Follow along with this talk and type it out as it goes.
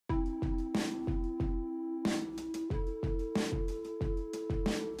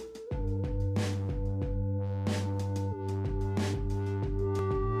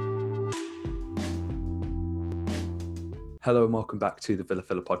Hello and welcome back to the Villa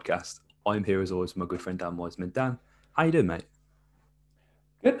Filler podcast. I'm here as always with my good friend Dan Wiseman. Dan, how you doing, mate?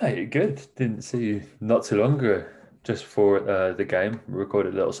 Good, mate. Good. Didn't see you not too long ago, just before the game.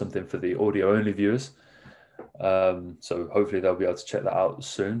 Recorded a little something for the audio only viewers. So hopefully they'll be able to check that out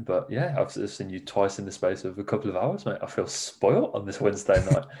soon. But yeah, I've seen you twice in the space of a couple of hours, mate. I feel spoiled on this Wednesday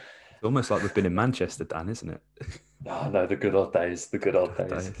night. It's almost like we've been in Manchester, Dan, isn't it? Oh no, the good old days, the good old Good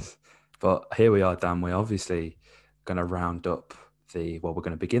days. days. But here we are, Dan. We're obviously going to round up we're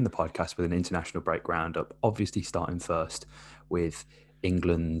going to begin the podcast with an international break roundup, obviously starting first with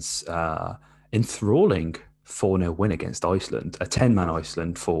England's enthralling 4-0 win against Iceland, a 10-man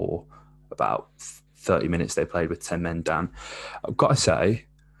Iceland for about 30 minutes they played with 10 men, Dan. I've got to say,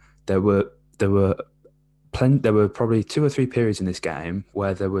 there were there were there were probably two or three periods in this game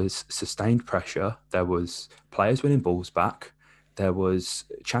where there was sustained pressure, there was players winning balls back, there was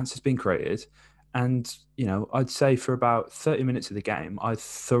chances being created, and I'd say for about 30 minutes of the game, I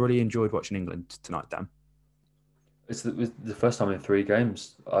thoroughly enjoyed watching England tonight, Dan. It was the first time in three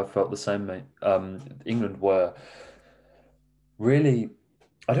games I felt the same, mate. England were really.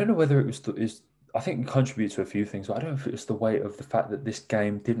 I don't know whether it was I think it contributes to a few things, but I don't know if it was the weight of the fact that this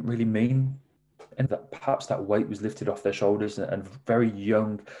game didn't really mean, and that perhaps that weight was lifted off their shoulders, and very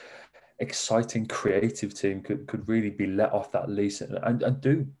young, exciting, creative team could really be let off that leash and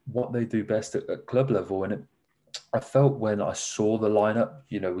do what they do best at club level. And I felt when I saw the lineup,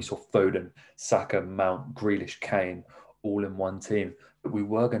 we saw Foden, Saka, Mount, Grealish, Kane, all in one team, that we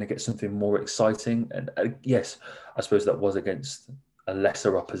were going to get something more exciting. And yes, I suppose that was against a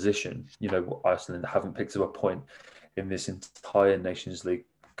lesser opposition. Iceland haven't picked up a point in this entire Nations League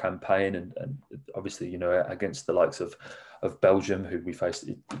campaign, and obviously, against the likes of Belgium, who we faced,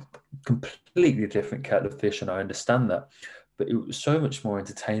 completely different kettle of fish, and I understand that. But it was so much more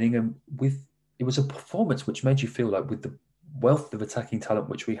entertaining, and it was a performance which made you feel like, with the wealth of attacking talent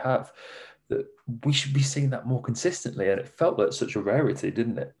which we have, that we should be seeing that more consistently. And it felt like such a rarity,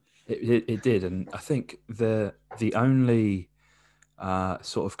 didn't it? It did, and I think the only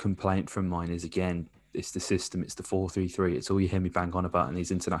sort of complaint from mine is, again, it's the system, it's the 4-3-3. It's all you hear me bang on about in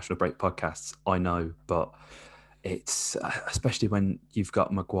these international break podcasts. I know, but it's especially when you've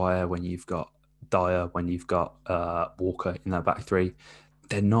got Maguire, when you've got Dyer, when you've got Walker in that back three,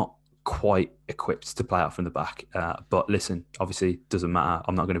 they're not quite equipped to play out from the back. But listen, obviously, doesn't matter.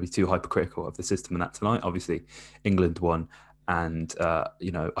 I'm not going to be too hypercritical of the system and that tonight. Obviously, England won, and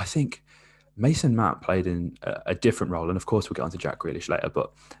I think Mason Mount played in a different role, and of course we'll get on to Jack Grealish later,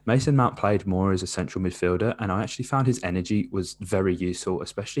 but Mason Mount played more as a central midfielder, and I actually found his energy was very useful,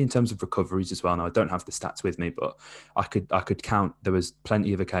 especially in terms of recoveries as well. Now, I don't have the stats with me, but I could count. There was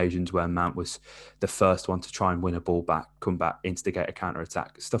plenty of occasions where Mount was the first one to try and win a ball back, come back, instigate a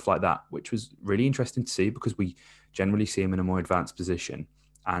counter-attack, stuff like that, which was really interesting to see because we generally see him in a more advanced position.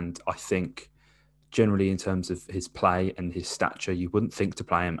 And I think generally, in terms of his play and his stature, you wouldn't think to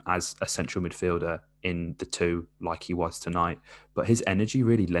play him as a central midfielder in the two like he was tonight. But his energy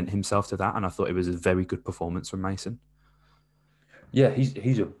really lent himself to that, and I thought it was a very good performance from Mason. Yeah,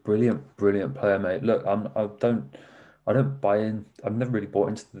 he's a brilliant player, mate. Look, I don't buy in. I've never really bought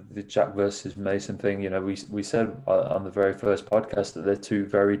into the Jack versus Mason thing. We said on the very first podcast that they're two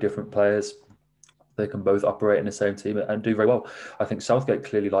very different players. They can both operate in the same team and do very well. I think Southgate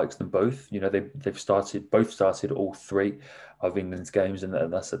clearly likes them both. They've both started all three of England's games, and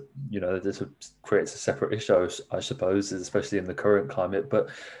that's this creates a separate issue, I suppose, especially in the current climate. But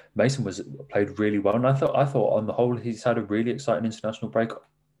Mason was played really well, and I thought on the whole he's had a really exciting international break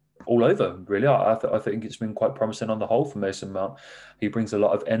all over. Really, I think it's been quite promising on the whole for Mason Mount. He brings a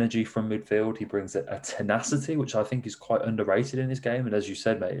lot of energy from midfield. He brings a tenacity, which I think is quite underrated in his game. And as you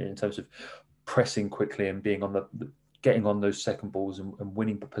said, mate, in terms of pressing quickly and being on the getting on those second balls and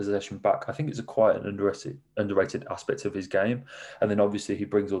winning possession back, I think it's a quite an underrated aspect of his game. And then obviously he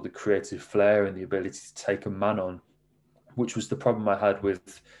brings all the creative flair and the ability to take a man on, which was the problem I had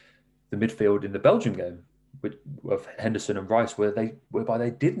with the midfield in the Belgium game with of Henderson and Rice, whereby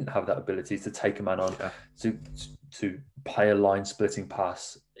they didn't have that ability to take a man on, Yeah. to to play a line splitting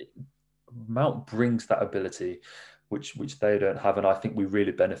pass. Mount brings that ability, which they don't have, and I think we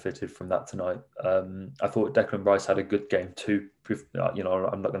really benefited from that tonight. I thought Declan Rice had a good game too.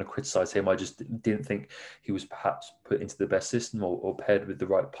 I'm not going to criticise him. I just didn't think he was perhaps put into the best system or paired with the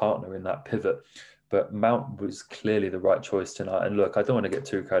right partner in that pivot. But Mount was clearly the right choice tonight. And look, I don't want to get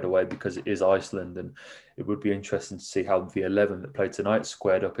too carried away because it is Iceland, and it would be interesting to see how the 11 that played tonight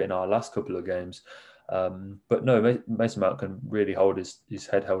squared up in our last couple of games. But no, Mason Mount can really hold his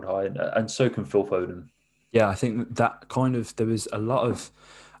head held high, and so can Phil Foden. Yeah, I think that kind of there was a lot of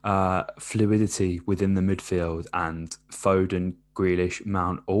fluidity within the midfield, and Foden, Grealish,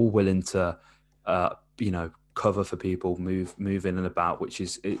 Mount all willing to, cover for people, move in and about, which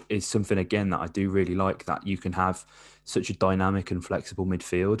is something again that I do really like, that you can have such a dynamic and flexible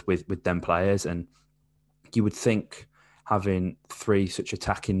midfield with them players. And you would think having three such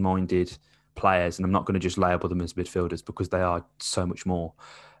attacking minded players, and I'm not going to just label them as midfielders because they are so much more.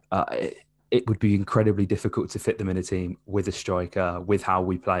 It would be incredibly difficult to fit them in a team with a striker, with how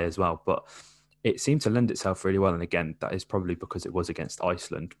we play as well. But it seemed to lend itself really well. And again, that is probably because it was against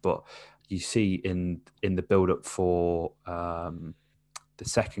Iceland. But you see in the build up for the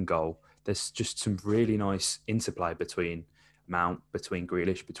second goal, there's just some really nice interplay between Mount, between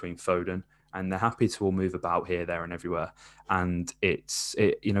Grealish, between Foden, and they're happy to all move about here, there, and everywhere. And it's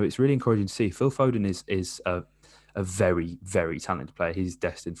really encouraging to see. Phil Foden is a very, very talented player. He's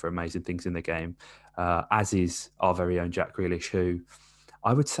destined for amazing things in the game, as is our very own Jack Grealish, who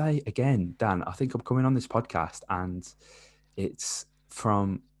I would say, again, Dan, I think I'm coming on this podcast and it's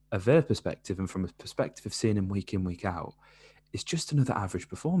from a Villa perspective and from a perspective of seeing him week in, week out, it's just another average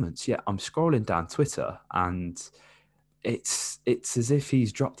performance. Yeah, I'm scrolling down Twitter and it's as if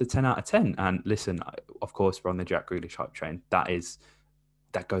he's dropped a 10 out of 10. And listen, of course, we're on the Jack Grealish hype train. That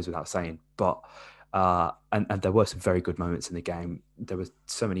goes without saying. But and there were some very good moments in the game. There were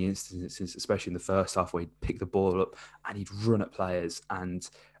so many instances, especially in the first half, where he'd pick the ball up and he'd run at players. And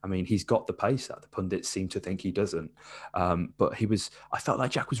I mean, he's got the pace that the pundits seem to think he doesn't. But I felt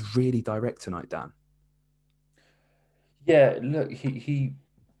like Jack was really direct tonight, Dan. Yeah, look, he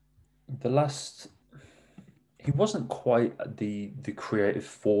wasn't quite the creative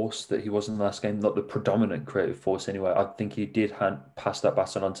force that he was in the last game, not the predominant creative force anyway. I think he did pass that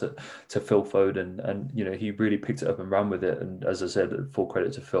baton on to Phil Foden, and he really picked it up and ran with it. And as I said, full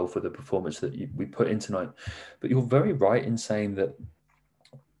credit to Phil for the performance that we put in tonight. But you're very right in saying that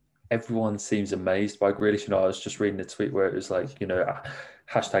everyone seems amazed by Grealish. I was just reading a tweet where it was like,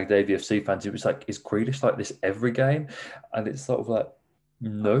 hashtag DavyFC fans. It was like, is Grealish like this every game? And it's sort of like,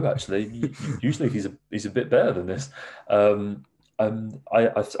 no, actually, usually he's a bit better than this. I've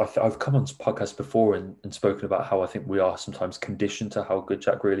come on podcasts before and spoken about how I think we are sometimes conditioned to how good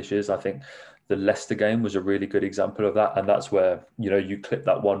Jack Grealish is. I think the Leicester game was a really good example of that, and that's where you clip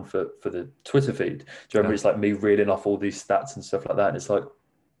that one for the Twitter feed. Do you remember? Yeah. It's like me reading off all these stats and stuff like that, and it's like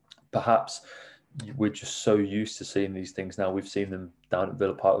perhaps we're just so used to seeing these things now. We've seen them down at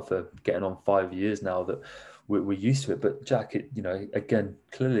Villa Park for getting on 5 years now that we're used to it. But Jack, again,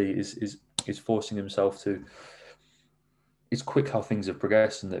 clearly is forcing himself to. It's quick how things have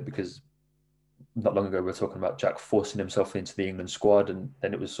progressed, isn't it? Because not long ago we were talking about Jack forcing himself into the England squad, and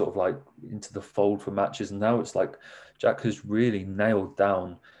then it was sort of like into the fold for matches, and now it's like Jack has really nailed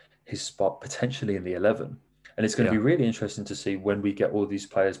down his spot potentially in the 11. And it's going to be really interesting to see when we get all these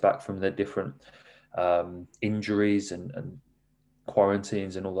players back from their different injuries and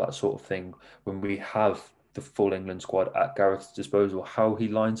quarantines and all that sort of thing, when we have the full England squad at Gareth's disposal, how he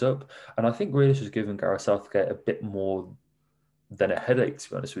lines up. And I think Grealish has given Gareth Southgate a bit more than a headache, to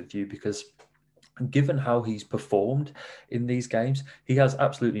be honest with you, because given how he's performed in these games, he has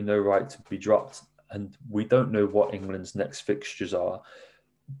absolutely no right to be dropped. And we don't know what England's next fixtures are.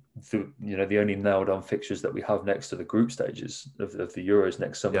 The only nailed on fixtures that we have next to the group stages of the Euros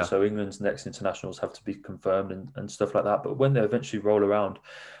next summer. Yeah. So England's next internationals have to be confirmed and stuff like that. But when they eventually roll around,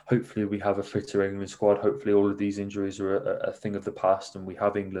 hopefully we have a fitter England squad. Hopefully all of these injuries are a thing of the past and we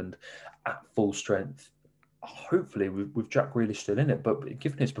have England at full strength. Hopefully with Jack Grealish still in it. But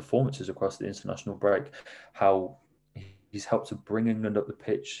given his performances across the international break, how he's helped to bring England up the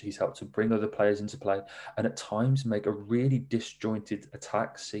pitch. He's helped to bring other players into play, and at times make a really disjointed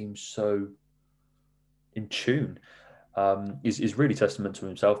attack seem so in tune. Is really testament to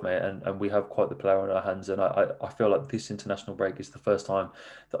himself, mate. And we have quite the player on our hands. And I feel like this international break is the first time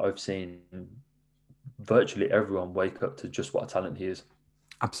that I've seen virtually everyone wake up to just what a talent he is.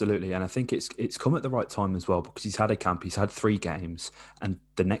 Absolutely, and I think it's come at the right time as well, because he's had a camp, he's had 3 games, and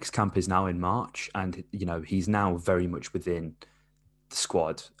the next camp is now in March, and he's now very much within the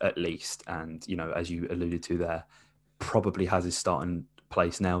squad at least, and as you alluded to there, probably has his starting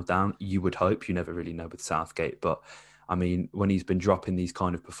place nailed down. You would hope. You never really know with Southgate, but I mean, when he's been dropping these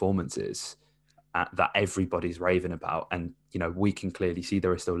kind of performances that everybody's raving about, and we can clearly see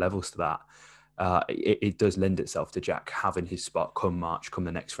there are still levels to that. It does lend itself to Jack having his spot come March, come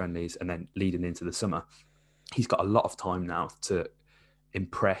the next friendlies, and then leading into the summer. He's got a lot of time now to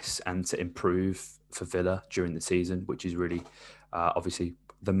impress and to improve for Villa during the season, which is really obviously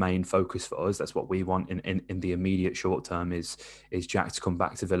the main focus for us. That's what we want in the immediate short term is Jack to come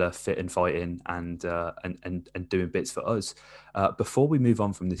back to Villa fit and fighting and doing bits for us. Before we move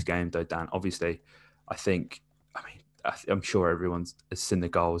on from this game, though, Dan, obviously, I'm sure everyone's seen the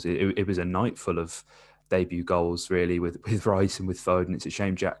goals. It was a night full of debut goals, really, with Rice and with Foden. It's a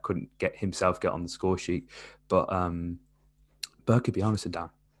shame Jack couldn't get on the score sheet, but Burke, be honest, and Dan,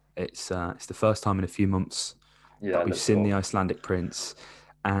 it's the first time in a few months that we've seen the Icelandic Prince.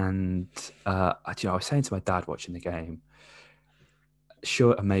 And I was saying to my dad watching the game,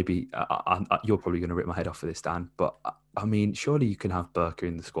 sure, maybe you're probably going to rip my head off for this, Dan, but I mean, surely you can have Burke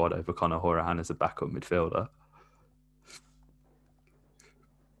in the squad over Conor Hourihane as a backup midfielder.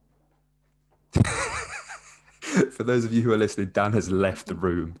 For those of you who are listening, Dan has left the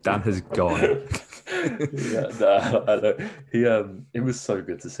room. Dan has gone. It was so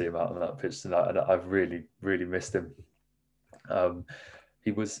good to see him out on that pitch tonight, and I've really, really missed him.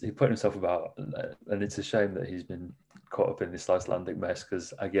 He put himself about, and it's a shame that he's been caught up in this Icelandic mess,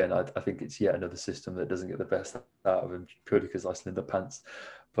 because again, I think it's yet another system that doesn't get the best out of him purely because Iceland are pants.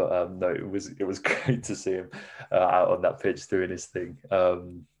 But no, it was great to see him out on that pitch doing his thing.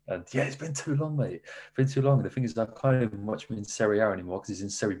 And yeah, it's been too long, mate. It's been too long. The thing is, I can't even watch him in Serie A anymore because he's in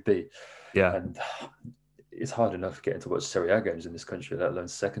Serie B. Yeah. And it's hard enough getting to watch Serie A games in this country, let alone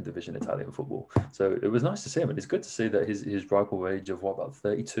second division Italian football. So it was nice to see him. And it's good to see that his ripe age of about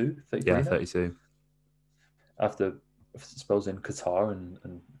 32, 33 Yeah, now? 32. After spells in Qatar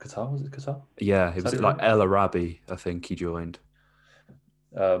and Qatar, was it Qatar? Yeah, it was like El Arabi, I think he joined.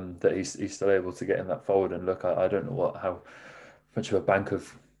 That he's still able to get in that forward. And look, I don't know how much of a bank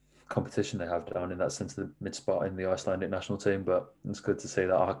of competition they have down in that centre mid spot in the Icelandic national team, but it's good to see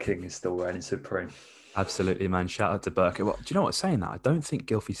that our king is still reigning supreme. Absolutely, man. Shout out to Burke. Well, do you know what? Saying that, I don't think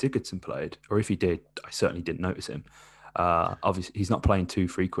Gylfi Sigurdsson played, or if he did, I certainly didn't notice him. Obviously, he's not playing too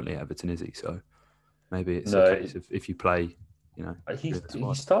frequently at Everton, is he? So maybe it's a case of if you play, he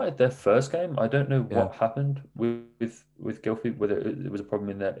started their first game. I don't know what happened with Gylfi, whether it was a problem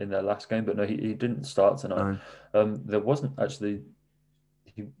in their last game, but no, he didn't start tonight. No.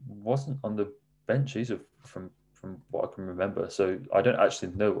 He wasn't on the bench either from what I can remember. So I don't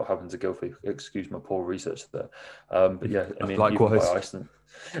actually know what happened to Gylfi. Excuse my poor research there. But yeah, I mean, even by Iceland,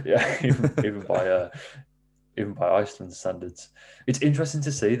 even by Iceland standards, it's interesting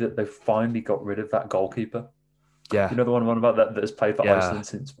to see that they finally got rid of that goalkeeper. Yeah, you know the one about that has played for Iceland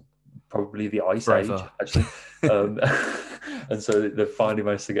since probably the Ice Age, actually. And so they finally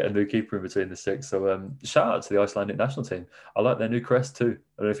managed to get a new keeper in between the six. So shout out to the Icelandic national team. I like their new crest too.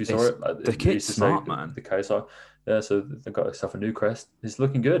 I don't know if you saw it. The kit's smart, man. The KSI. Yeah, so they've got themselves a new crest. It's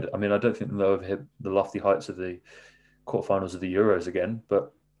looking good. I mean, I don't think they'll hit the lofty heights of the quarterfinals of the Euros again,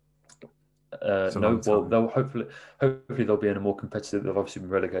 but they'll hopefully they'll be in a more competitive. They've obviously been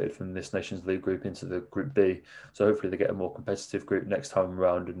relegated from this Nations League group into the Group B, so hopefully they get a more competitive group next time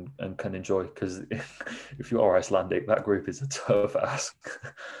around and can enjoy. Because if you are Icelandic, that group is a tough ask.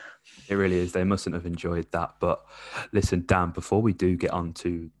 It really is. They mustn't have enjoyed that. But listen, Dan, before we do get on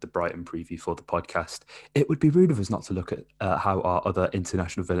to the Brighton preview for the podcast, it would be rude of us not to look at how our other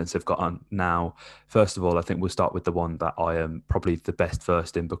international villains have got on now. First of all, I think we'll start with the one that I am probably the best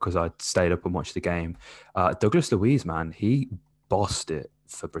versed in because I stayed up and watched the game. Douglas Luiz, man, he bossed it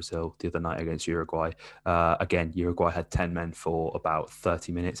for Brazil the other night against Uruguay. Again, Uruguay had 10 men for about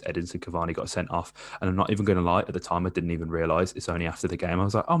 30 minutes. Edinson Cavani got sent off. And I'm not even going to lie, at the time, I didn't even realise. It's only after the game. I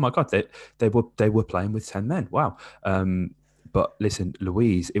was like, oh my God, they were playing with 10 men. Wow. But listen,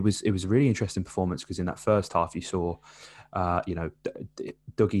 Luiz, it was a really interesting performance because in that first half, you saw,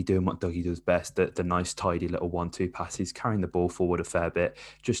 Dougie doing what Dougie does best, the nice, tidy little 1-2 passes, carrying the ball forward a fair bit,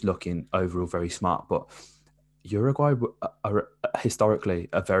 just looking overall very smart. But Uruguay are historically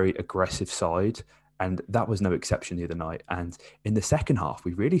a very aggressive side, and that was no exception the other night. And in the second half,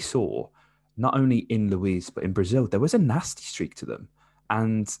 we really saw, not only in Luiz, but in Brazil, there was a nasty streak to them.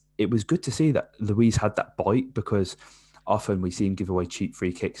 And it was good to see that Luiz had that bite, because often we see him give away cheap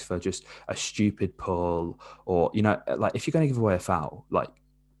free kicks for just a stupid pull, or, like if you're going to give away a foul, like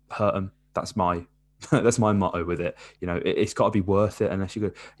hurt him. That's my motto with it. It's got to be worth it. Unless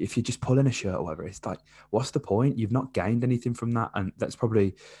if you're just pulling a shirt or whatever, it's like, what's the point? You've not gained anything from that. And that's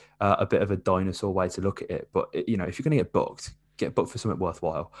probably a bit of a dinosaur way to look at it. But, if you're going to get booked for something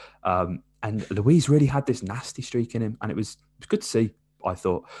worthwhile. And Luiz really had this nasty streak in him. And it was good to see, I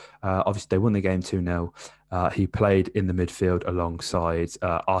thought. Obviously, they won the game 2-0. He played in the midfield alongside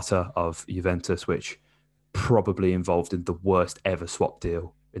Arta of Juventus, which probably involved in the worst ever swap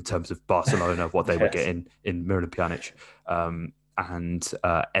deal in terms of Barcelona, what they were getting in Milan Pjanic, and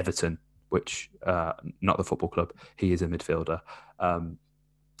Everton, which not the football club. He is a midfielder.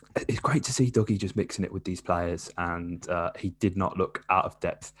 it's great to see Dougie just mixing it with these players, and he did not look out of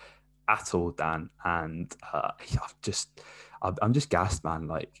depth at all, Dan. And I'm just gassed, man.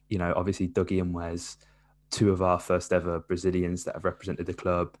 Like, you know, obviously Dougie and Wes, two of our first ever Brazilians that have represented the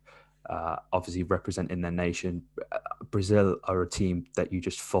club, obviously representing their nation. Brazil are a team that you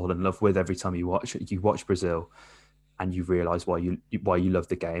just fall in love with every time you watch Brazil, and you realise why you love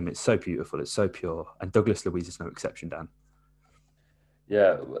the game. It's so beautiful, it's so pure, and Douglas Luiz is no exception, Dan.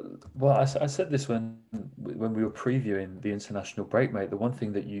 Yeah, well, I said this when we were previewing the international break, mate. The one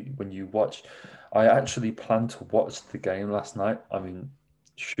thing that when you watch, I actually planned to watch the game last night. I mean,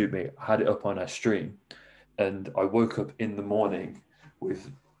 shoot me, I had it up on our stream, and I woke up in the morning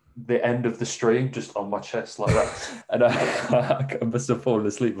with the end of the stream just on my chest like that, and I must have fallen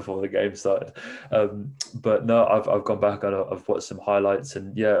asleep before the game started. But no, I've gone back and I've watched some highlights,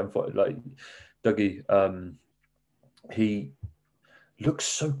 and yeah, like Dougie, he looks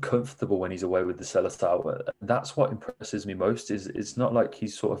so comfortable when he's away with the Seleção. That's what impresses me most. Is it's not like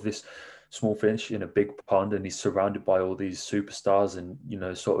he's sort of this small fish in a big pond and he's surrounded by all these superstars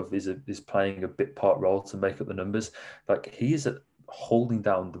and sort of is playing a bit part role to make up the numbers. Like he is holding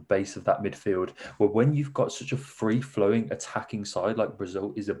down the base of that midfield. Where when you've got such a free flowing attacking side like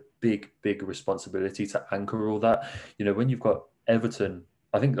Brazil, is a big responsibility to anchor all that. When you've got Everton,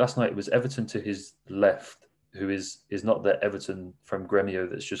 I think last night it was Everton to his left, who is not the Everton from Grêmio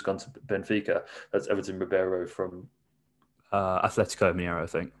that's just gone to Benfica. That's Everton Ribeiro from Atletico Mineiro, I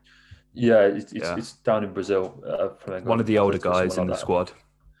think. Yeah, it's down in Brazil. From one of the older guys in the squad.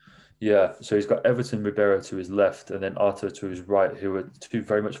 Yeah, so he's got Everton Ribeiro to his left and then Arthur to his right, who are two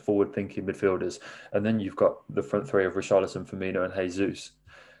very much forward-thinking midfielders. And then you've got the front three of Richarlison, Firmino and Jesus.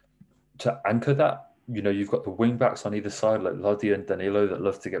 To anchor that, you've got the wing backs on either side, like Lodi and Danilo, that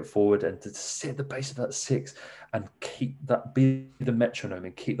love to get forward, and to sit at the base of that six and be the metronome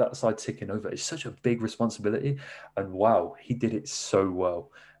and keep that side ticking over. It's such a big responsibility. And wow, he did it so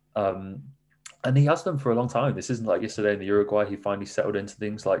well. And he has done for a long time. This isn't like yesterday in the Uruguay. He finally settled into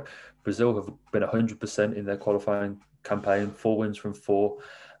things. Like Brazil have been 100% in their qualifying campaign, 4 wins from 4.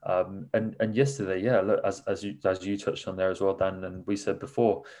 And yesterday, yeah, look, as you touched on there as well, Dan, and we said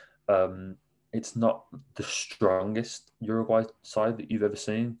before, it's not the strongest Uruguay side that you've ever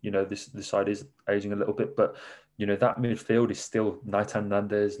seen. This side is aging a little bit, but that midfield is still Nathan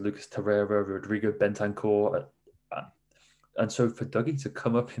Hernandez, Lucas Torreira, Rodrigo Bentancur. And so for Dougie to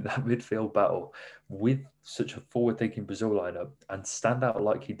come up in that midfield battle with such a forward-thinking Brazil lineup and stand out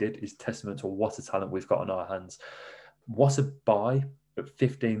like he did is testament to what a talent we've got on our hands. What a buy at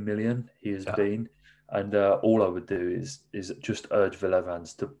 15 million he has been. And all I would do is just urge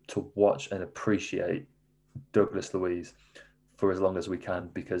Villavans to watch and appreciate Douglas Luiz for as long as we can,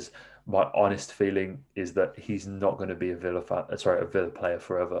 because my honest feeling is that he's not going to be a Villa player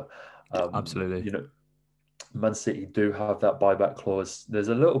forever. Absolutely. Man City do have that buyback clause. There's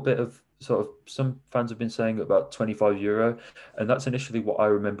a little bit of sort of, some fans have been saying about €25, and that's initially what I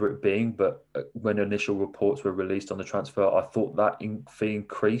remember it being. But when initial reports were released on the transfer, I thought that fee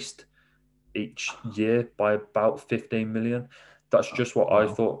increased each year by about 15 million. That's just what I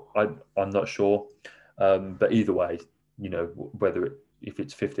thought. I'm not sure. But either way, if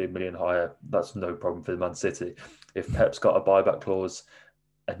it's 15 million higher, that's no problem for Man City. If Pep's got a buyback clause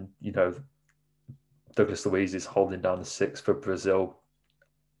and, Douglas Luiz is holding down the 6 for Brazil,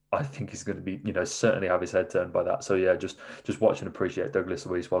 I think he's going to be, certainly have his head turned by that. So yeah, just watch and appreciate Douglas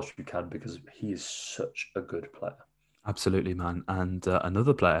Luiz whilst you can, because he is such a good player. Absolutely, man. And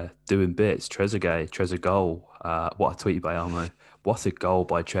another player doing bits, Trezeguet goal. What a tweet by Elmo. What a goal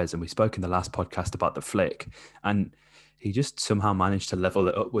by Trez. And we spoke in the last podcast about the flick, and he just somehow managed to level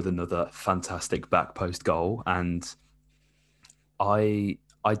it up with another fantastic back post goal. And I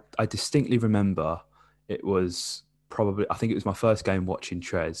distinctly remember it was probably, I think it was my first game watching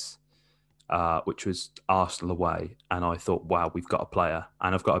Trez, which was Arsenal away. And I thought, wow, we've got a player.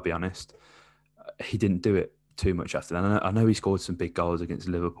 And I've got to be honest, he didn't do it too much after that. I know he scored some big goals against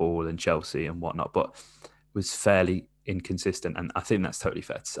Liverpool and Chelsea and whatnot, but was fairly inconsistent. And I think that's totally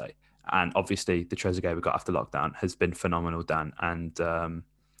fair to say. And obviously, the Trezeguet we got after lockdown has been phenomenal, Dan. And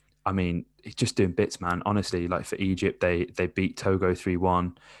I mean, he's just doing bits, man. Honestly, like for Egypt, they beat Togo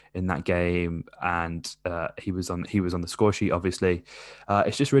 3-1 in that game, and he was on the score sheet. Obviously,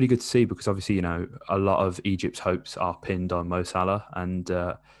 it's just really good to see, because obviously, a lot of Egypt's hopes are pinned on Mo Salah, and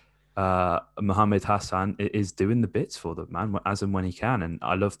Mohamed Hassan is doing the bits for them, man, as and when he can. And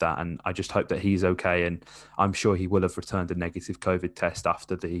I love that. And I just hope that he's okay. And I'm sure he will have returned a negative COVID test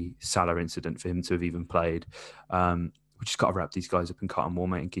after the Salah incident for him to have even played. We just got to wrap these guys up and cut them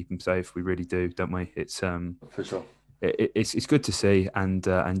warm, mate, and keep them safe. We really do, don't we? It's for sure. it's good to see. And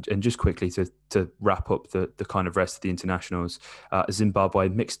just quickly to wrap up the kind of rest of the internationals, Zimbabwe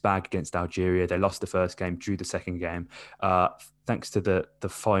mixed bag against Algeria. They lost the first game, drew the second game. Thanks to the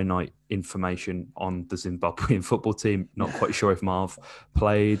finite information on the Zimbabwean football team, not quite sure if Marv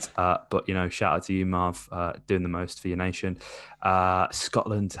played, but shout out to you, Marv, doing the most for your nation.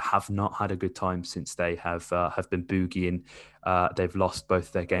 Scotland have not had a good time since they have been boogieing. They've lost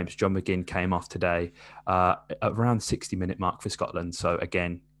both their games. John McGinn came off today around 60-minute mark for Scotland. So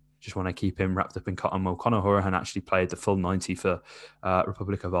again, just want to keep him wrapped up in cotton wool. Conor Hourihane actually played the full 90 for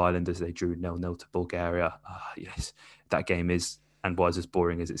Republic of Ireland as they drew 0-0 to Bulgaria. Yes, that game is and was as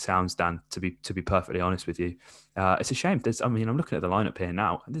boring as it sounds, Dan, to be perfectly honest with you. It's a shame. I'm looking at the lineup here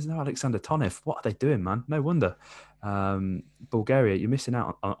now, and there's no Alexander Tonev. What are they doing, man? No wonder. Bulgaria, you're missing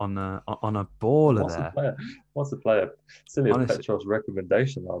out on a baller there. What's the player? Silly Honestly, Petrov's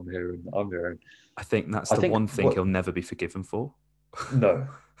recommendation. I'm hearing. I think that's the one thing he'll never be forgiven for. No.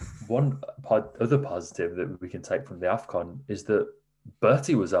 Other positive that we can take from the AFCON is that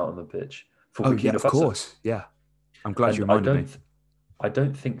Bertie was out on the pitch for Burkina Faso. Of course. Yeah. I'm glad you reminded me. I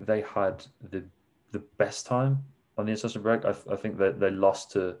don't think they had the best time on the international break. I think that they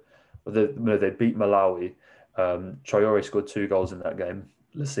lost to... they beat Malawi. Traore scored 2 goals in that game.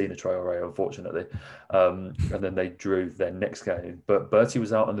 Lassina Traore, unfortunately. And then they drew their next game. But Bertie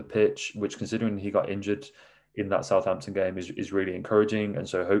was out on the pitch, which, considering he got injured in that Southampton game, is really encouraging. And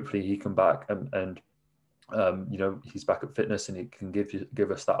so hopefully he can back and he's back at fitness and he can give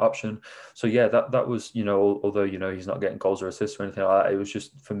us that option. So yeah, that was, although he's not getting goals or assists or anything like that, it was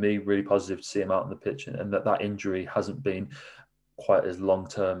just, for me, really positive to see him out on the pitch, and that injury hasn't been quite as long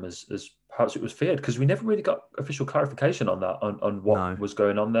term as perhaps it was feared, because we never really got official clarification on that, on what was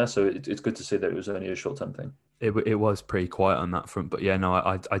going on there. So it's good to see that it was only a short term thing. It was pretty quiet on that front, but yeah, no,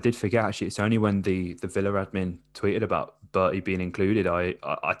 I did forget actually. It's only when the Villa admin tweeted about Bertie being included, I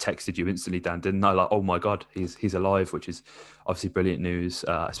texted you instantly, Dan, didn't I? Like, oh my god, he's alive, which is obviously brilliant news,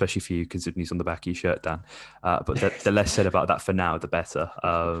 especially for you considering he's on the back of your shirt, Dan. But the less said about that for now, the better.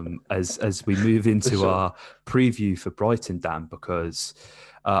 As we move into our preview for Brighton, Dan, because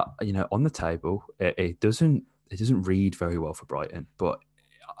on the table it doesn't read very well for Brighton, but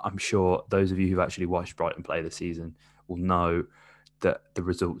I'm sure those of you who've actually watched Brighton play this season will know that the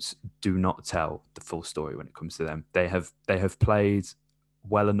results do not tell the full story when it comes to them. They have played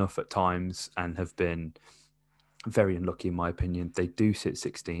well enough at times and have been very unlucky, in my opinion. They do sit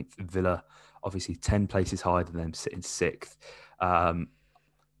 16th. Villa, obviously 10 places higher than them, sitting 6th.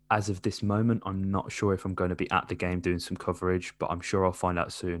 As of this moment, I'm not sure if I'm going to be at the game doing some coverage, but I'm sure I'll find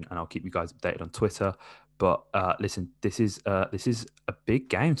out soon, and I'll keep you guys updated on Twitter. But listen, this is a big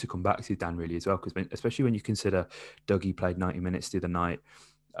game to come back to, Dan, really, as well, because especially when you consider Dougie played 90 minutes the other night,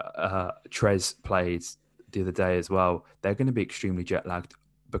 Trez played the other day as well. They're going to be extremely jet lagged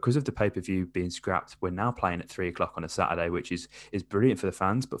because of the pay-per-view being scrapped. We're now playing at 3:00 on a Saturday, which is brilliant for the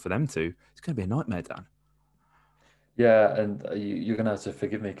fans, but for them too, it's going to be a nightmare, Dan. Yeah, and you're going to have to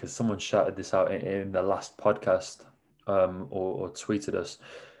forgive me because someone shouted this out in the last podcast or tweeted us.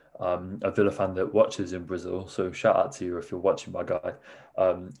 A Villa fan that watches in Brazil, so shout out to you if you're watching, my guy,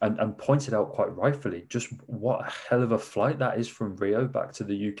 and pointed out quite rightfully just what a hell of a flight that is from Rio back to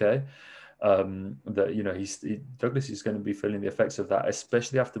the UK. That Douglas is going to be feeling the effects of that,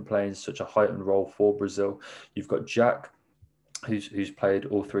 especially after playing such a heightened role for Brazil. You've got Jack, who's played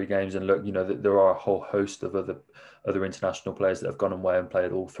all 3 games, and look, there are a whole host of other international players that have gone away and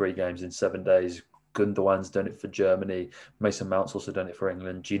played all 3 games in 7 days. Gundogan's done it for Germany. Mason Mount's also done it for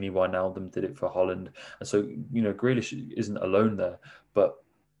England. Gini Wijnaldum did it for Holland. And so, Grealish isn't alone there. But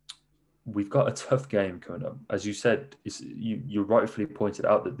we've got a tough game coming up. As you said, you rightfully pointed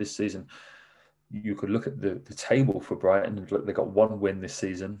out that this season, you could look at the table for Brighton and look, they got 1 win this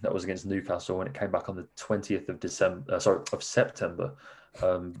season. That was against Newcastle when it came back on the 20th of September.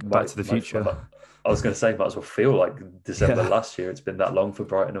 Back to the future. I was going to say, might as well feel like December last year. It's been that long for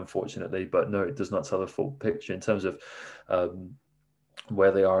Brighton, unfortunately. But no, it does not tell the full picture in terms of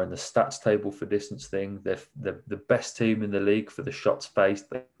where they are in the stats table for distance thing. They're the best team in the league for the shots faced.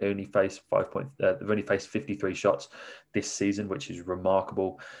 They only face they've only faced 53 shots this season, which is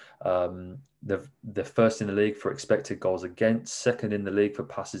remarkable. They're first in the league for expected goals against, second in the league for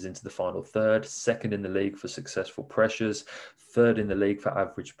passes into the final third, second in the league for successful pressures, third in the league for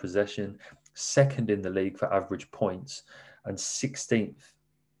average possession, second in the league for average points, and 16th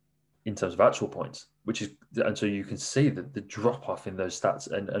in terms of actual points, and so you can see the drop off in those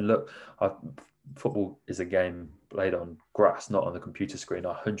stats. And look, football is a game played on grass, not on the computer screen.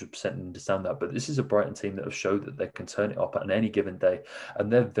 I 100% understand that. But this is a Brighton team that have showed that they can turn it up on any given day.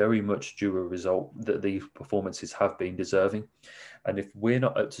 And they're very much due a result that these performances have been deserving. And if we're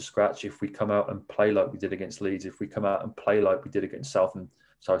not up to scratch, if we come out and play like we did against Leeds, if we come out and play like we did against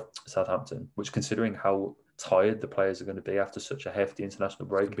Southampton, which considering how tired the players are going to be after such a hefty international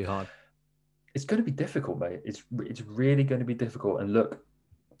break, It's going to be hard. It's going to be difficult, mate. It's really going to be difficult. And look,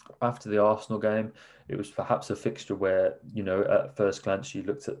 after the Arsenal game, it was perhaps a fixture where, at first glance, you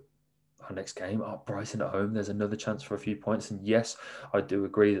looked at our next game, Brighton at home, there's another chance for a few points. And yes, I do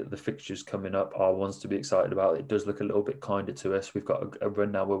agree that the fixtures coming up are ones to be excited about. It does look a little bit kinder to us. We've got a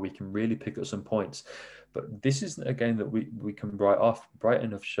run now where we can really pick up some points. But this isn't a game that we can write off.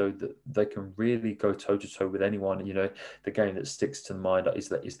 Brighton have showed that they can really go toe-to-toe with anyone. The game that sticks to the mind is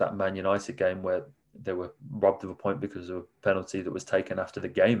that Man United game where they were robbed of a point because of a penalty that was taken after the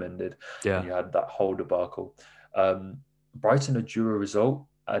game ended. Yeah. And you had that whole debacle. Brighton are due a result,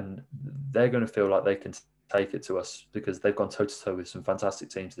 and they're going to feel like they can take it to us because they've gone toe-to-toe with some fantastic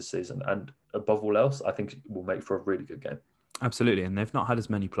teams this season. And above all else, I think it will make for a really good game. Absolutely. And they've not had as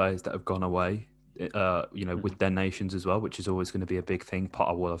many players that have gone away, with their nations as well, which is always going to be a big thing.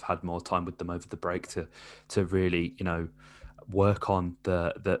 Potter will have had more time with them over the break to really, work on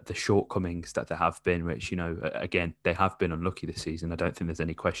the shortcomings that there have been, which, again, they have been unlucky this season. I don't think there's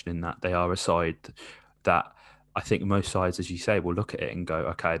any question in that. They are a side that I think most sides, as you say, will look at it and go,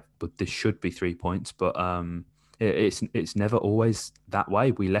 okay, but this should be 3 points. But it's never always that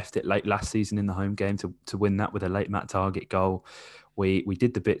way. We left it late last season in the home game to win that with a late Matt Target goal. We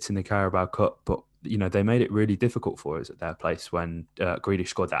did the bits in the Carabao Cup, but they made it really difficult for us at their place when Grealish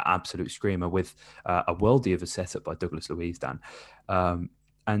scored that absolute screamer with a worldie of a setup by Douglas Luiz, Dan.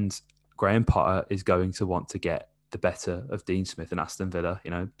 And Graham Potter is going to want to get the better of Dean Smith and Aston Villa.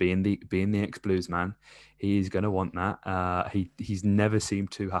 Being the ex-Blues man, he's going to want that. He's never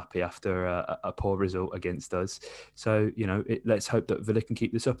seemed too happy after a poor result against us. So let's hope that Villa can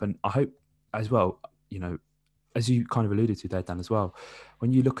keep this up, and I hope as well. As you kind of alluded to there, Dan, as well,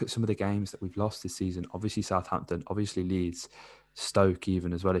 when you look at some of the games that we've lost this season, obviously Southampton, obviously Leeds, Stoke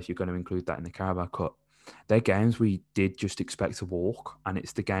even as well, if you're going to include that in the Carabao Cup, they're games we did just expect to walk. And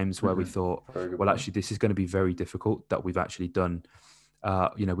it's the games where we thought, well, actually, this is going to be very difficult, that we've actually done,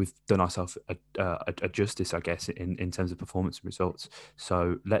 we've done ourselves a justice, I guess, in terms of performance and results.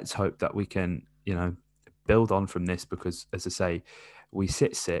 So let's hope that we can, build on from this because, as I say, we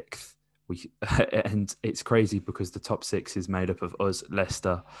sit sixth. And it's crazy because the top six is made up of us,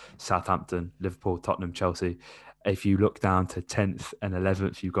 Leicester, Southampton, Liverpool, Tottenham, Chelsea. If you look down to 10th and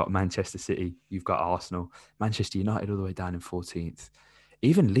 11th, you've got Manchester City, you've got Arsenal, Manchester United all the way down in 14th,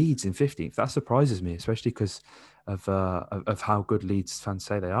 even Leeds in 15th. That surprises me, especially because of how good Leeds fans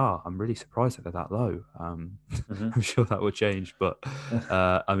say they are. I'm really surprised that they're that low. I'm sure that will change, but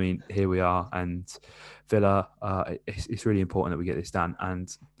I mean, here we are. And Villa, it's really important that we get this done.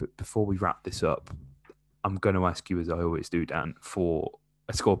 And before we wrap this up, I'm going to ask you, as I always do, Dan, for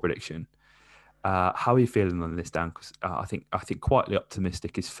a score prediction. How are you feeling on this, Dan? Because I think quietly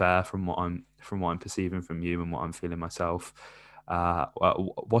optimistic is fair from what I'm perceiving from you and what I'm feeling myself.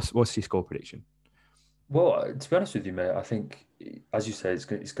 What's your score prediction? Well, to be honest with you, mate, I think, as you say, it's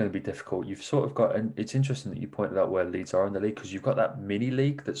going to be difficult. You've sort of got, and it's interesting that you pointed out where Leeds are in the league, because you've got that mini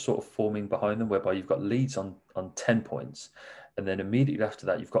league that's sort of forming behind them, whereby you've got Leeds on 10 points. And then immediately after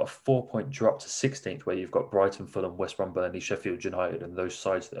that, you've got a 4-point drop to 16th, where you've got Brighton, Fulham, West Brom, Burnley, Sheffield United, and those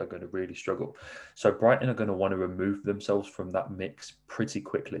sides that are going to really struggle. So Brighton are going to want to remove themselves from that mix pretty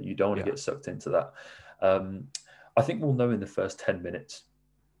quickly. You don't want to get sucked into that. I think we'll know in the first 10 minutes.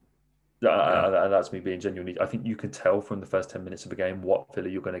 That's me being genuinely. I think you can tell from the first 10 minutes of a game what Villa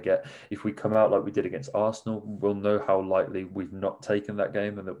you're going to get. If we come out like we did against Arsenal, we'll know how lightly we've not taken that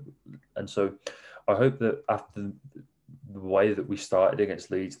game. And so I hope that after the way that we started against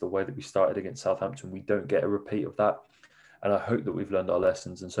Leeds, the way that we started against Southampton, we don't get a repeat of that. And I hope that we've learned our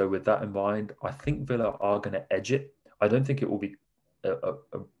lessons. And so with that in mind, I think Villa are going to edge it. I don't think it will be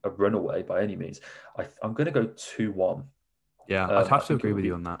a runaway by any means. I'm going to go 2-1. Yeah, I'd have to agree with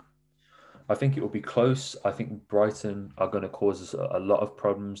you on that. I think it will be close. I think Brighton are going to cause us a lot of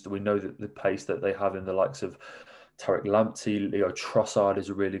problems. We know that the pace that they have in the likes of Tariq Lamptey, Leo Trossard is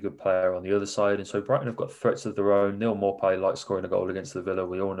a really good player on the other side. And so Brighton have got threats of their own. Neil Maupay likes scoring a goal against the Villa.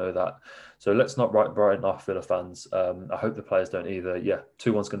 We all know that. So let's not write Brighton off, Villa fans. I hope the players don't either. Yeah,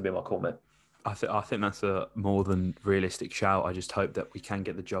 2-1's going to be my call, mate. I think that's a more than realistic shout. I just hope that we can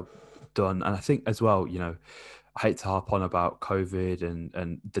get the job done. And I think as well, I hate to harp on about COVID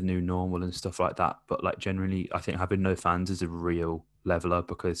and the new normal and stuff like that, but like generally, I think having no fans is a real leveler,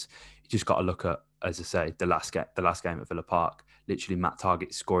 because you just got to look at, as I say, the last game at Villa Park. Literally, Matt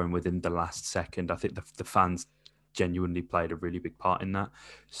Targett scoring within the last second. I think the fans genuinely played a really big part in that.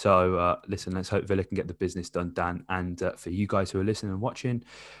 So listen, let's hope Villa can get the business done, Dan. And for you guys who are listening and watching,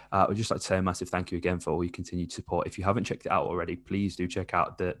 I'd just like to say a massive thank you again for all your continued support. If you haven't checked it out already, please do check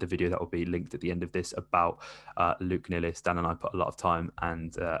out the video that will be linked at the end of this about Luke Nillis. Dan and I put a lot of time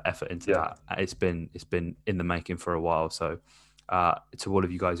and effort into that. It's been in the making for a while. So to all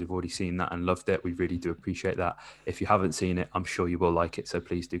of you guys who've already seen that and loved it, we really do appreciate that. If you haven't seen it, I'm sure you will like it, so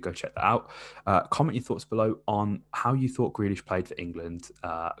please do go check that out. Comment your thoughts below on how you thought Grealish played for England,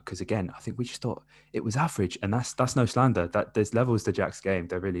 because again, I think we just thought it was average, and that's no slander. That there's levels to Jack's game,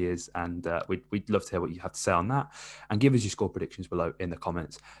 there really is, and we'd love to hear what you have to say on that, and give us your score predictions below in the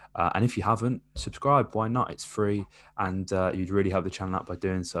comments. And if you haven't, subscribe. Why not? It's free, and you'd really help the channel out by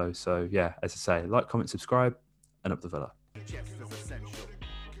doing so. So yeah, as I say, like, comment, subscribe, and up the Villa. Just as essential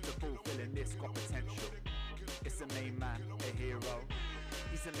to fulfilling this got potential. It's a main man, a hero.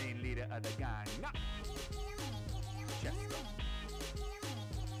 He's the main leader of the gang. Chester.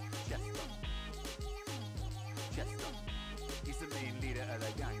 Chester. Chester. He's the main leader of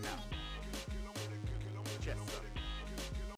the gang now. Chester.